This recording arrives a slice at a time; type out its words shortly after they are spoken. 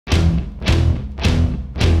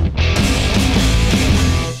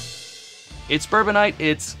It's Bourbon Night.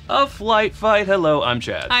 It's a flight fight. Hello, I'm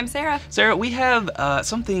Chad. I'm Sarah. Sarah, we have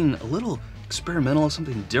something a little experimental,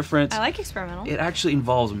 something different. I like experimental. It actually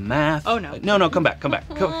involves math. Oh, no. No, come back. Come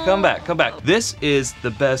back. This is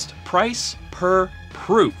the best price per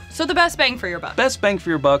proof. So the best bang for your buck. Best bang for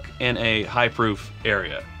your buck in a high proof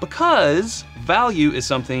area. Because value is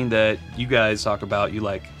something that you guys talk about, you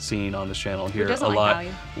like seeing on this channel here a lot.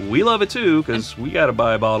 Value? We love it too, because we gotta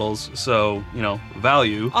buy bottles, so, you know,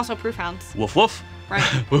 value. Also proof hounds. Woof woof. Right.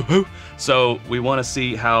 Woohoo. So we want to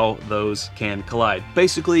see how those can collide.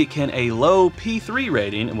 Basically, can a low P3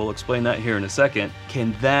 rating, and we'll explain that here in a second,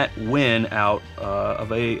 can that win out of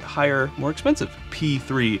a higher, more expensive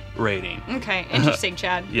P3 rating? Okay, interesting,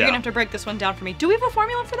 Chad. Yeah. You're gonna have to break this one down for me. Do we have a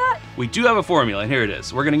formula for that? We do have a formula, and here it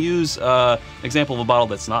is. We're gonna use an example of a bottle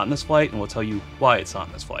that's not in this flight, and we'll tell you why it's not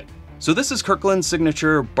in this flight. So this is Kirkland's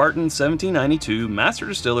signature Barton 1792 Master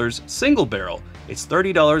Distillers Single Barrel. It's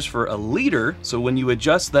 $30 for a liter, so when you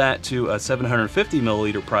adjust that to a 750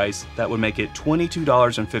 milliliter price, that would make it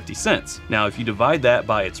 $22.50. Now, if you divide that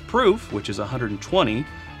by its proof, which is 120,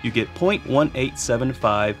 you get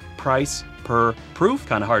 0.1875 price per proof.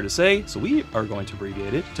 Kind of hard to say, so we are going to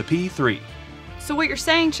abbreviate it to P3. So what you're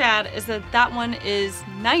saying, Chad, is that that one is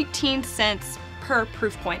 19 cents per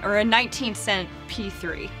proof point, or a 19-cent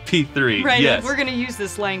P3. P3, right, yes. We're gonna use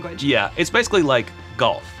this language. Yeah, it's basically like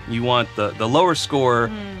golf. You want the lower score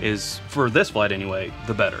is, for this flight anyway,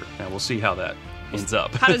 the better. And we'll see how that ends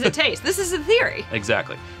up. How does it taste? This is a theory.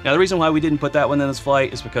 Exactly. Now the reason why we didn't put that one in this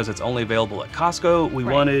flight is because it's only available at Costco. We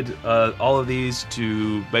wanted all of these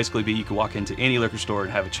to basically be, you could walk into any liquor store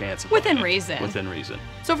and have a chance of Within reason. Within reason.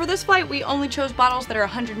 So for this flight, we only chose bottles that are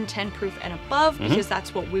 110 proof and above, because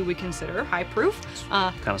that's what we would consider high proof.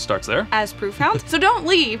 Kind of starts there. As proof hounds. So don't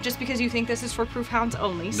leave just because you think this is for proof hounds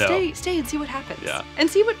only. No. Stay and see what happens. Yeah. And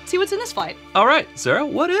see what's in this flight. All right, Sarah,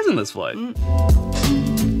 what is in this flight?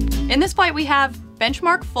 In this flight, we have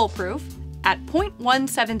Benchmark Full Proof at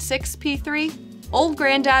 0.176 P3, Old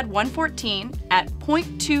Grandad 114 at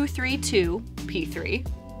 0.232 P3,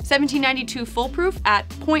 1792 Full Proof at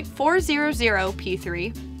 0.400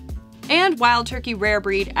 P3, and Wild Turkey Rare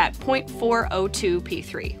Breed at 0.402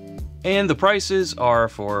 P3. And the prices are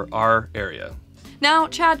for our area. Now,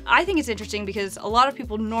 Chad, I think it's interesting because a lot of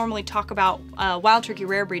people normally talk about Wild Turkey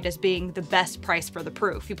Rare Breed as being the best price for the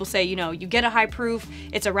proof. People say, you know, you get a high proof,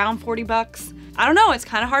 it's around 40 bucks. I don't know, it's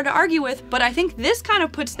kind of hard to argue with, but I think this kind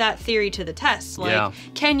of puts that theory to the test. Like,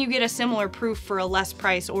 can you get a similar proof for a less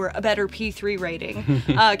price or a better P3 rating?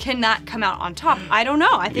 Can that come out on top? I don't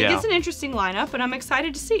know. I think it's an interesting lineup, and I'm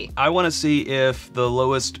excited to see. I want to see if the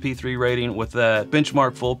lowest P3 rating with that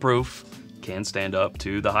Benchmark Full Proof can stand up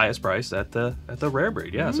to the highest price at the Rare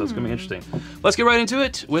Breed. Yeah, so it's gonna be interesting. Let's get right into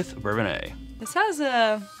it with Bourbonnais. This has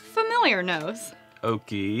a familiar nose.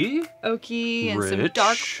 Oaky. Oaky and rich. some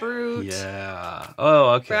dark fruit. Yeah.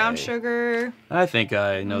 Oh, okay. Brown sugar. I think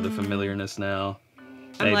I know the familiarness now.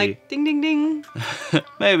 I'm Maybe. like, ding, ding, ding.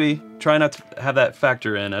 Maybe. Try not to have that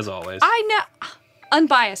factor in, as always. I know.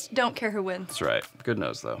 Unbiased. Don't care who wins. That's right. Good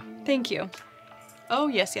nose, though. Thank you. Oh,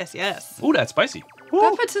 yes, yes, yes. Ooh, that's spicy.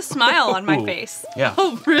 That puts a smile on my face. Yeah.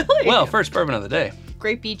 Oh, really? Well, first bourbon of the day.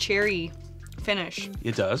 Grapey cherry finish.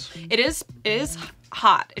 It does. It is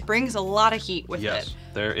hot. It brings a lot of heat with it. Yes,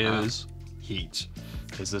 there is heat.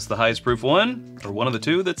 Is this the highest proof one? Or one of the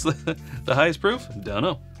two that's the highest proof? Don't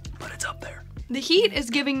know, but it's up there. The heat is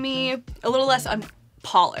giving me a little less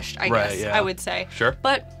unpolished, I guess, I would say. Sure.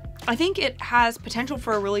 But I think it has potential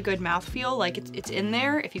for a really good mouthfeel. Like, it's in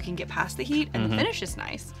there if you can get past the heat, and the finish is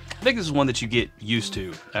nice. I think this is one that you get used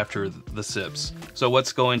to after the sips. So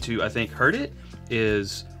what's going to, I think, hurt it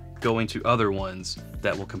is going to other ones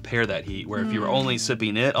that will compare that heat, where if you were only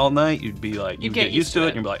sipping it all night, you'd be like, you'd get used to it,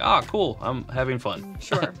 and you'd be like, ah, cool, I'm having fun.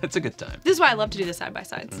 Sure. It's a good time. This is why I love to do the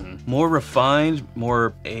side-by-sides. More refined,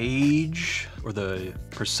 more age, or the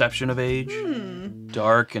perception of age.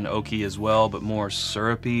 Dark and oaky as well, but more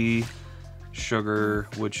syrupy, sugar,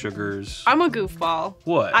 wood sugars. I'm a goofball.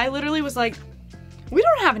 What? I literally was like, we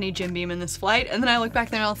don't have any Jim Beam in this flight. And then I looked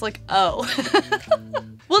back there and I was like, oh.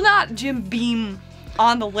 Well, not Jim Beam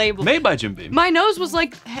on the label. Made by Jim Beam. My nose was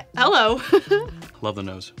like, hello. Love the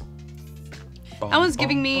nose. That one's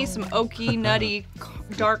giving me some oaky, nutty,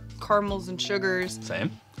 dark caramels and sugars. Same.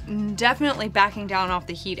 Definitely backing down off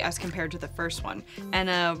the heat as compared to the first one. And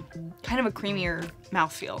kind of a creamier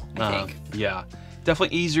mouthfeel, I think. Yeah.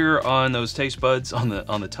 Definitely easier on those taste buds, on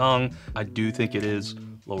the tongue. I do think it is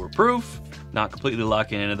lower proof, not completely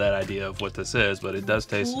locking into that idea of what this is, but it does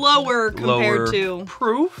taste lower compared to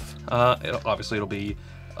proof. Obviously it'll be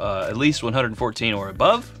at least 114 or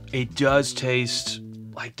above. It does taste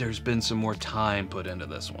like there's been some more time put into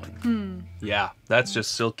this one. Yeah, that's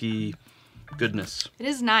just silky goodness. It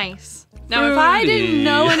is nice. Now, if I didn't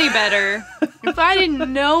know any better,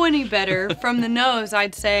 from the nose,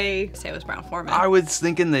 I'd say it was Brown-Forman. I was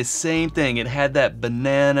thinking the same thing. It had that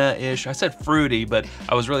banana-ish. I said fruity, but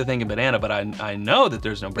I was really thinking banana, but I know that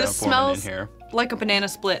there's no Brown-Forman in here. Like a banana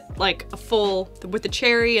split, like a full, with the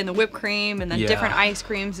cherry and the whipped cream and then different ice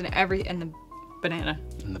creams and the banana.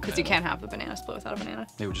 Because you can't have the banana split without a banana.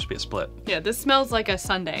 It would just be a split. Yeah, this smells like a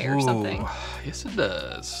sundae or something. Yes, it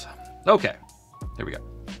does. Okay, here we go.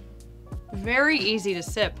 Very easy to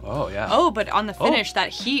sip. Oh, yeah. Oh, but on the finish, that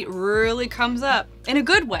heat really comes up in a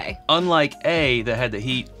good way. Unlike A, that had the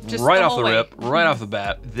heat Just right the off whole the way. rip, right off the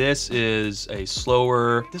bat, this is a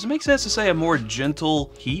slower, does it make sense to say a more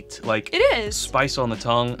gentle heat? Like It is. spice on the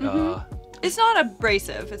tongue. It's not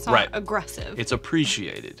abrasive. It's not aggressive. It's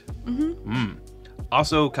appreciated.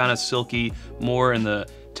 Also kind of silky, more in the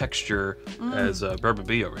texture as Bourbon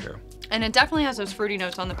B over here. And it definitely has those fruity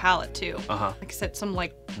notes on the palate too. Like I said, some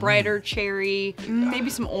like brighter cherry, maybe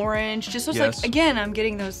some orange. Just those like, again, I'm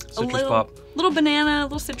getting those Citrus pop. Little banana,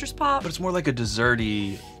 little citrus pop. But it's more like a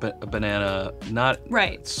desserty banana, not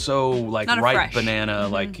so like Not a ripe fresh. banana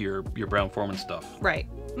like your Brown-Forman stuff. Right.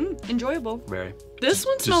 Enjoyable. Very. This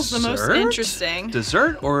one smells the most interesting.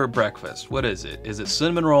 Dessert or breakfast? What is it? Is it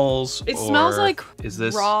cinnamon rolls? It smells like is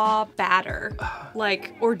this raw batter,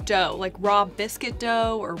 like or dough, like raw biscuit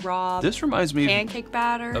dough or raw This reminds me pancake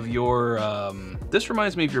batter. of your this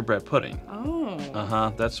reminds me of your bread pudding.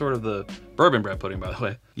 Oh. That's sort of the bourbon bread pudding, by the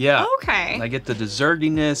way. Yeah. Okay. I get the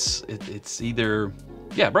dessertiness. It's either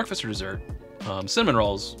breakfast or dessert. Cinnamon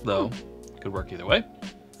rolls though could work either way.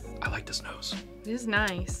 I like this nose. It is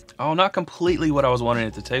nice. Oh, not completely what I was wanting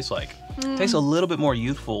it to taste like. It tastes a little bit more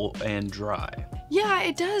youthful and dry. Yeah,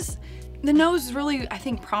 it does. The nose really, I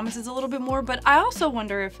think, promises a little bit more, but I also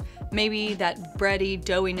wonder if maybe that bready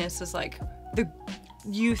doughiness is like the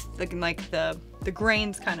youth, like the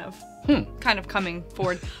grains kind of coming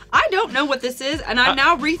forward. I don't know what this is, and I'm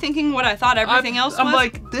now rethinking what I thought everything else was. I'm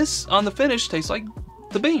like, this on the finish tastes like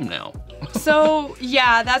the Beam now. So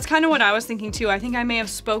yeah, that's kind of what I was thinking too. I think I may have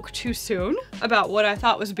spoke too soon about what I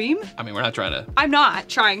thought was Beam. I mean, we're not trying to. I'm not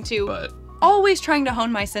trying to. But always trying to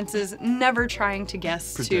hone my senses, never trying to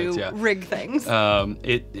guess rig things.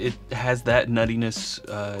 It has that nuttiness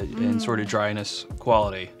and sort of dryness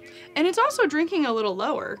quality. And it's also drinking a little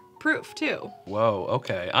lower proof too. Whoa,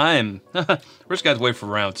 okay. We're just gonna wait for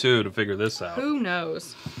round 2 to figure this out. Who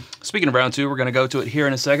knows? Speaking of round 2, we're gonna go to it here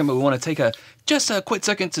in a second, but we wanna take just a quick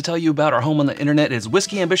second to tell you about our home on the internet. It's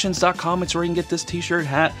whiskeyambitions.com. It's where you can get this t-shirt,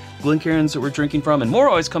 hat, Glencairns that we're drinking from, and more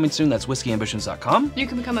always coming soon. That's whiskeyambitions.com. You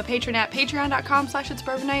can become a patron at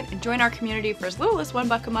patreon.com/itsbourbonnight and join our community for as little as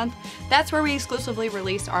 $1 a month. That's where we exclusively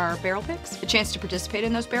release our barrel picks. A chance to participate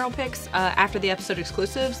in those barrel picks after the episode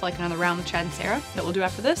exclusives, like another round with Chad and Sarah that we'll do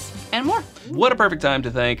after this, and more. What a perfect time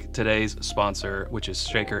to thank today's sponsor, which is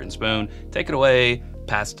Shaker and Spoon. Take it away,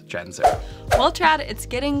 past Chad and Sarah. Well, Chad, it's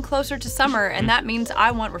getting closer to summer, and that means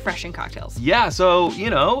I want refreshing cocktails. Yeah, so,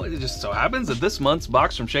 it just so happens that this month's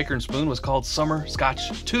box from Shaker and Spoon was called Summer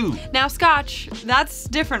Scotch 2. Now, Scotch, that's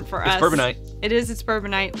different for us. It's Bourbon Night. It is, it's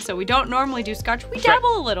Bourbon Night, so we don't normally do Scotch. We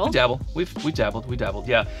dabble a little. We dabble. We dabbled,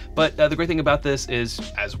 yeah. But the great thing about this is,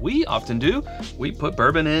 as we often do, we put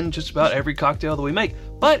bourbon in just about every cocktail that we make.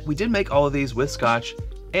 But we did make all of these with Scotch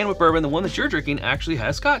and with bourbon. The one that you're drinking actually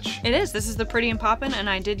has Scotch. It is. This is the Pretty and Poppin', and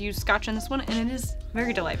I did use Scotch in this one, and it is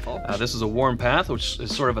very delightful. This is a Warm Path, which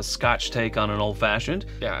is sort of a Scotch take on an Old Fashioned.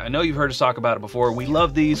 Yeah, I know you've heard us talk about it before. We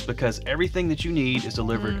love these because everything that you need is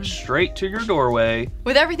delivered straight to your doorway.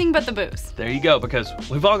 With everything but the booze. There you go, because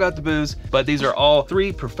we've all got the booze, but these are all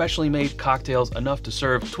 3 professionally made cocktails, enough to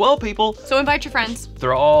serve 12 people. So invite your friends.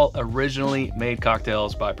 They're all originally made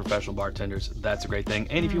cocktails by professional bartenders. That's a great thing.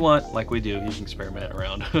 And if you want, like we do, you can experiment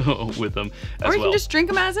around with them as well. Or you can just drink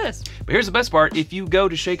them as is. But here's the best part. If you go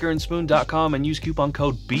to shakerandspoon.com and use coupon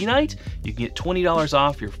code BNIGHT, you can get $20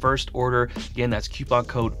 off your first order. Again, that's coupon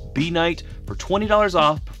code BNIGHT for $20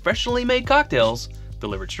 off professionally made cocktails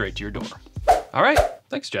delivered straight to your door. All right.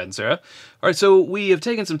 Thanks, Chad and Sarah. All right, so we have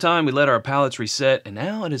taken some time. We let our palates reset, and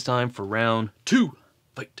now it is time for round 2.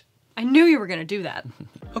 Fight. I knew you were going to do that.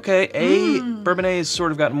 Okay, Bourbon A has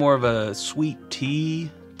sort of got more of a sweet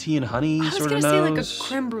tea and honey sort of nose. I was going to say like a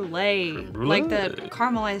creme brulee, like the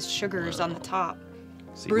caramelized sugars on the top.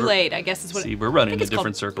 Brulee, I guess is what. See, we're running in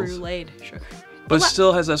different circles. Brulee sugar. But it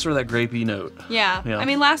still has that sort of that grapey note. Yeah. I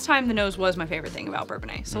mean, last time the nose was my favorite thing about Bourbon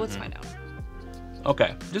A, so let's find out.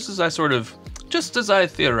 Okay, just as I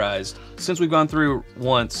theorized, since we've gone through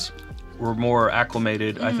once, we're more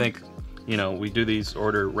acclimated. I think, you know, we do these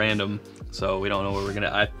order random, so we don't know where we're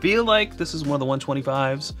gonna. I feel like this is one of the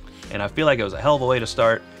 125s, and I feel like it was a hell of a way to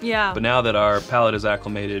start. Yeah. But now that our palate is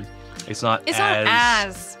acclimated, it's not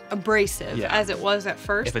as abrasive as it was at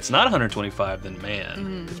first. If it's not 125, then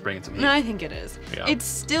man, it's bringing some heat. No, I think it is. Yeah. It's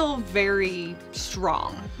still very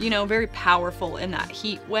strong, you know, very powerful in that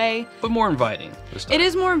heat way. But more inviting this time. It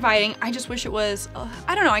is more inviting. I just wish it was,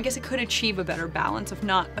 I don't know, I guess it could achieve a better balance of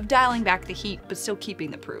dialing back the heat, but still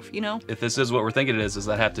keeping the proof, you know? If this is what we're thinking it is, does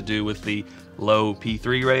that have to do with the low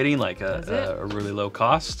P3 rating, like a really low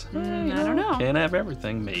cost? I don't know. Can't have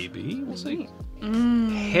everything, maybe. We'll see.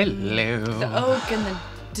 Hello. The oak and the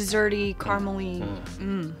desserty, caramely.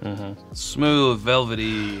 Smooth,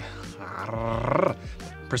 velvety.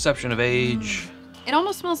 Perception of age. It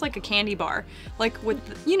almost smells like a candy bar. Like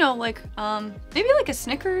with, you know, like maybe like a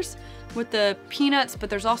Snickers with the peanuts, but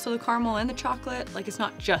there's also the caramel and the chocolate. Like it's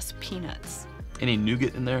not just peanuts. Any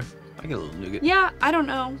nougat in there? I get a little nougat. Yeah, I don't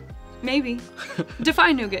know. Maybe.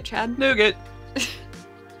 Define nougat, Chad. Nougat.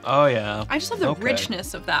 Oh yeah. I just love the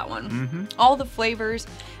richness of that one. All the flavors,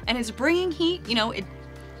 and it's bringing heat. You know, it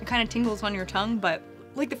kind of tingles on your tongue, but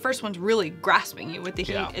like the first one's really grasping you with the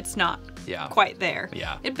heat. It's not quite there.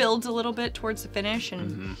 Yeah. It builds a little bit towards the finish,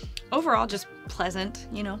 and overall just pleasant.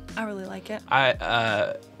 You know, I really like it.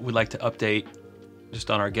 I would like to update just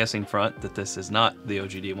on our guessing front that this is not the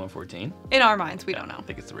OGD 114. In our minds, we don't know. I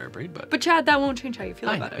think it's the rare breed, but Chad, that won't change how you feel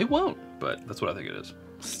about it. It won't, but that's what I think it is.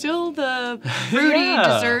 Still the fruity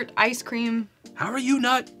dessert ice cream. How are you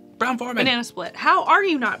not Brown Foreman? Banana split. How are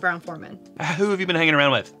you not Brown Foreman? Who have you been hanging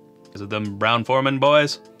around with? Is it them Brown Foreman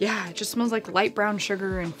boys? Yeah, it just smells like light brown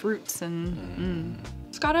sugar and fruits, and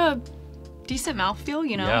it's got a decent mouthfeel,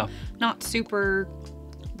 you know? Yeah. Not super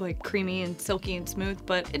like creamy and silky and smooth,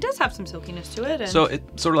 but it does have some silkiness to it. And so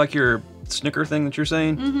it's sort of like your Snicker thing that you're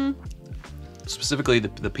saying? Specifically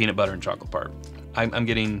the peanut butter and chocolate part. I'm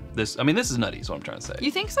getting this. I mean, this is nutty is what I'm trying to say.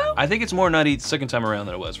 You think so? I think it's more nutty second time around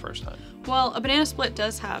than it was first time. Well, a banana split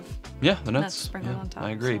does have the nuts sprinkled on top. I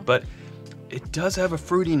agree, so. but it does have a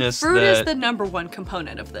fruitiness. Fruit is the #1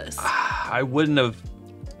 component of this. I wouldn't have,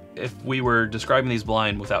 if we were describing these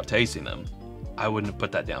blind without tasting them, I wouldn't have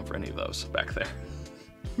put that down for any of those back there.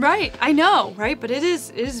 Right, I know, right? But it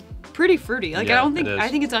is pretty fruity. Like I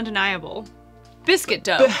think it's undeniable. Biscuit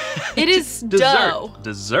dough. It is dough.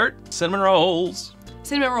 Dessert cinnamon rolls.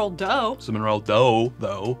 Cinnamon roll dough. Cinnamon roll dough,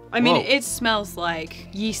 though. I mean, it smells like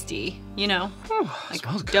yeasty, you know? Like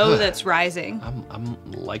smells dough good. that's rising. I'm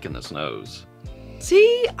liking this nose.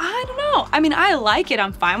 See, I don't know. I mean, I like it.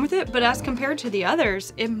 I'm fine with it. But as compared to the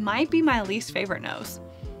others, it might be my least favorite nose.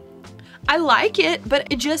 I like it, but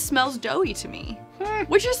it just smells doughy to me,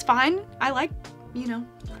 which is fine. I like, you know,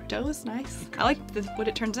 dough is nice. I like what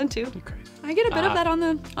it turns into. I get a bit of that on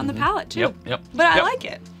the palate too. Yep. But I like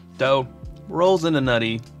it. Dough rolls into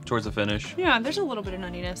nutty towards the finish. Yeah, there's a little bit of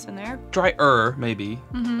nuttiness in there. Drier, maybe.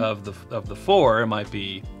 Of the four, it might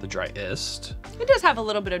be the driest. It does have a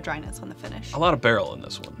little bit of dryness on the finish. A lot of barrel in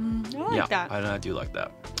this one. I like that. I do like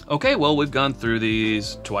that. Okay, well, we've gone through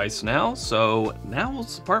these twice now, so now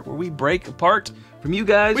it's the part where we break apart from you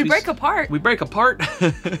guys. We break apart. We break apart,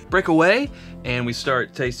 break away, and we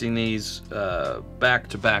start tasting these back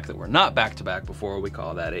to back that were not back to back before. We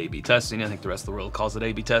call that A/B testing. I think the rest of the world calls it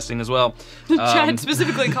A/B testing as well. Chad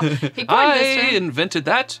specifically called. I invented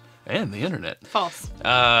that and the internet. False.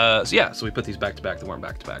 So we put these back to back that weren't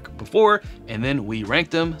back to back before, and then we rank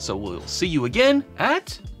them. So we'll see you again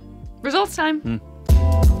at results time.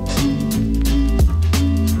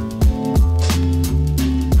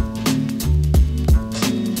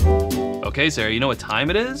 Okay, Sarah, you know what time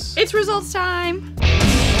it is? It's results time.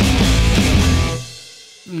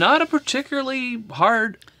 Not a particularly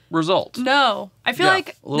hard result. No, I feel like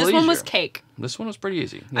this one was easier. cake. This one was pretty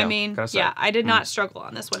easy. I mean, I did not struggle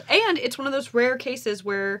on this one. And it's one of those rare cases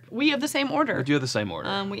where we have the same order. We do have the same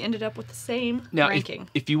order. We ended up with the same now, ranking.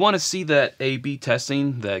 If you want to see that A/B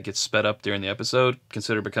testing that gets sped up during the episode,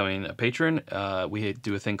 consider becoming a patron. We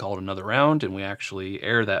do a thing called Another Round, and we actually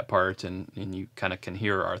air that part, and you kind of can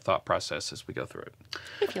hear our thought process as we go through it.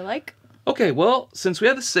 If you like. Okay, well, since we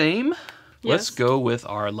have the same, let's go with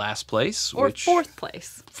our last place. Or fourth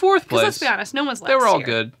place. Fourth place. Because let's be honest, no one's last They were all here.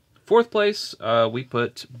 good. Fourth place, we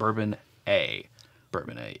put Bourbon A.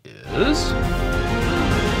 Bourbon A is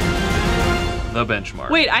the benchmark.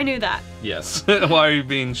 Wait, I knew that. Yes. Why are you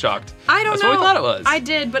being shocked? I don't know. That's what we thought it was. I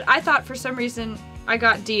did, but I thought for some reason I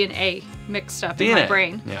got D and A mixed up in my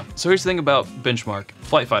brain. Yeah. So here's the thing about benchmark,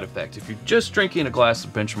 flight fight effect. If you're just drinking a glass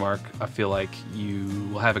of benchmark, I feel like you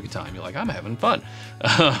will have a good time. You're like, I'm having fun.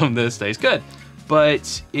 This tastes good.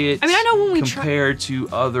 But it's I know when we compared to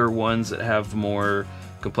other ones that have more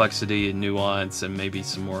complexity and nuance and maybe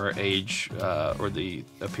some more age or the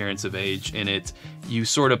appearance of age in it, you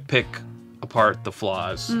sort of pick apart the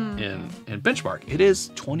flaws in benchmark. It is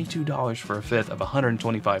 $22 for a fifth of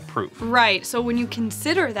 125 proof. Right, so when you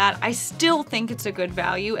consider that, I still think it's a good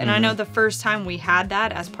value. And I know the first time we had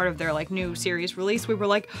that as part of their like new series release, we were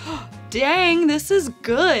like, oh, dang, this is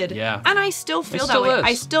good. Yeah. And I still feel that way.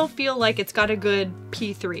 I still feel like it's got a good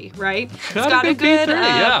P3, right? It's got a good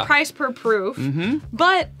P3, price per proof.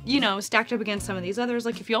 But, you know, stacked up against some of these others,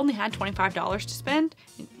 like if you only had $25 to spend,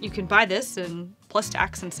 you can buy this and plus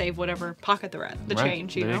tax and save whatever pocket the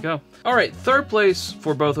change, you know? There you go. All right, third place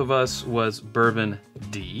for both of us was Bourbon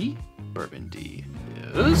D. Bourbon D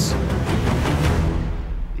is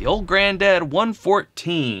the old granddad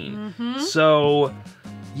 114. So,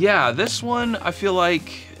 yeah, this one I feel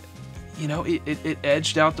like, you know, it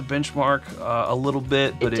edged out the benchmark a little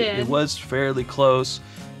bit, but it was fairly close.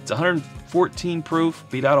 It's 114 proof,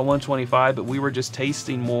 beat out a 125, but we were just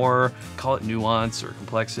tasting more, call it nuance or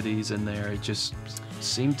complexities in there. It just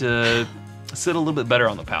seemed to sit a little bit better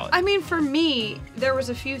on the palate. I mean, for me, there was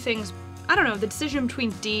a few things, I don't know, the decision between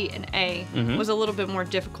D and A was a little bit more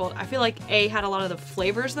difficult. I feel like A had a lot of the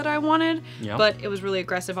flavors that I wanted, but it was really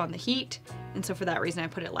aggressive on the heat, and so for that reason I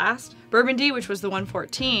put it last. Bourbon D, which was the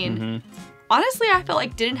 114, honestly, I felt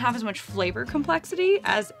like didn't have as much flavor complexity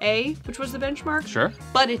as A, which was the benchmark. Sure.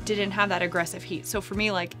 But it didn't have that aggressive heat. So for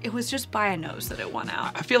me, like, it was just by a nose that it won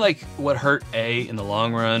out. I feel like what hurt A in the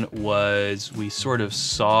long run was we sort of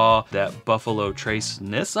saw that Buffalo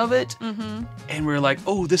Trace-ness of it. And we were like,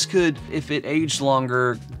 oh, this could, if it aged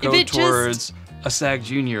longer, go towards a Sag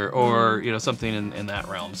Junior or, you know, something in that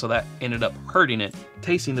realm. So that ended up hurting it,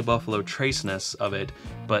 tasting the Buffalo Trace-ness of it,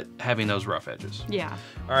 but having those rough edges. Yeah.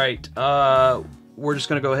 All right, we're just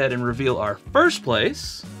gonna go ahead and reveal our first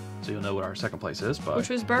place, so you'll know what our second place is. Which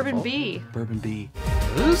was Bourbon B. Bourbon B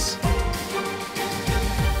is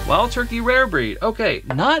Wild Turkey Rare Breed. Okay,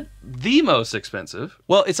 not the most expensive.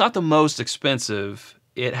 Well, it's not the most expensive.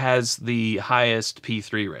 It has the highest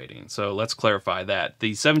P3 rating, so let's clarify that. The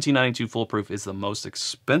 1792 Full Proof is the most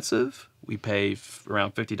expensive. We pay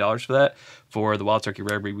around $50 for that. For the Wild Turkey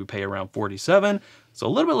Rare Breed, we pay around $47, so a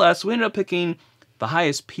little bit less. We ended up picking the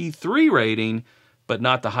highest P3 rating, but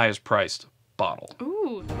not the highest priced bottle.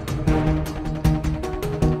 Ooh.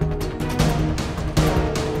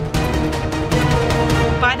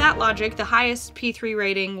 By that logic, the highest P3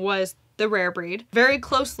 rating was the Rare Breed. Very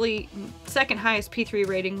closely, second highest P3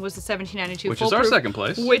 rating was the 1792 Which Full is our Proof, second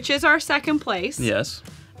place. Which is our second place. Yes.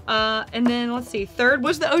 And then, let's see, third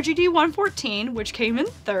was the OGD 114, which came in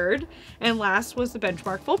third, and last was the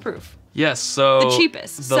Benchmark Full Proof. Yes, so the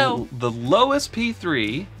cheapest. The lowest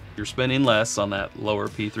P3, you're spending less on that lower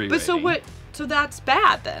P3 rating. But so that's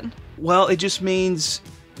bad then? Well, it just means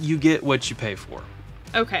you get what you pay for.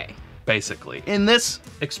 Okay. Basically. In this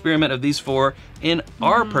experiment of these four, in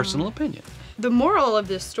our personal opinion. The moral of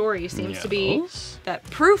this story seems to be that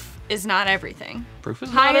proof is not everything. Proof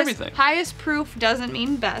is not everything. Highest proof doesn't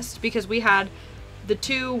mean best, because we had the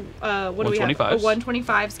two, what do we have? 125s. The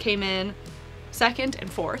 125s came in second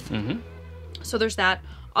and fourth. So there's that.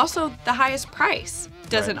 Also, the highest price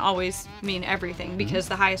doesn't always mean everything, because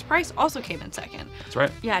the highest price also came in second. That's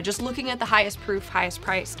right. Yeah, just looking at the highest proof, highest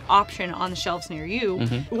priced option on the shelves near you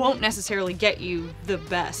won't necessarily get you the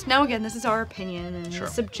best. Now again, this is our opinion and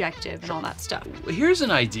it's subjective and all that stuff. Here's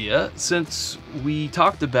an idea, since we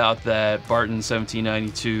talked about that Barton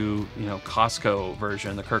 1792, you know, Costco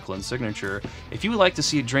version, the Kirkland Signature. If you would like to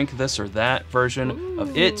see a drink this or that version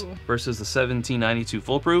of it versus the 1792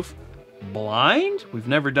 Full Proof, blind? We've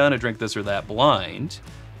never done a drink this or that blind.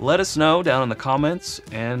 Let us know down in the comments,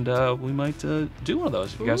 and we might do one of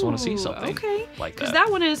those if you guys want to see something like that. Because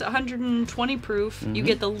that one is 120 proof. You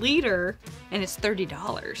get the liter, and it's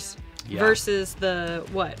 $30. Versus the,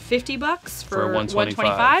 what, $50 for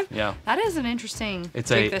 125? Yeah. That is an interesting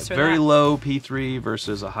It's a very low P3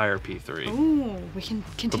 versus a higher P3. Ooh, we can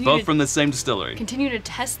continue. But both from the same distillery. Continue to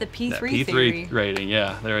test the P3 P3 theory. rating,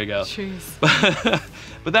 yeah, there we go. Jeez.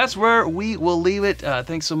 But that's where we will leave it.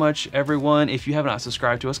 Thanks so much, everyone. If you have not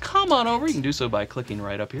subscribed to us, come on over. You can do so by clicking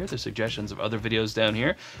right up here. There's suggestions of other videos down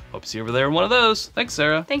here. Hope to see you over there in one of those. Thanks,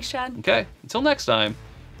 Sarah. Thanks, Chad. Okay, until next time,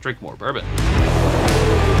 drink more bourbon.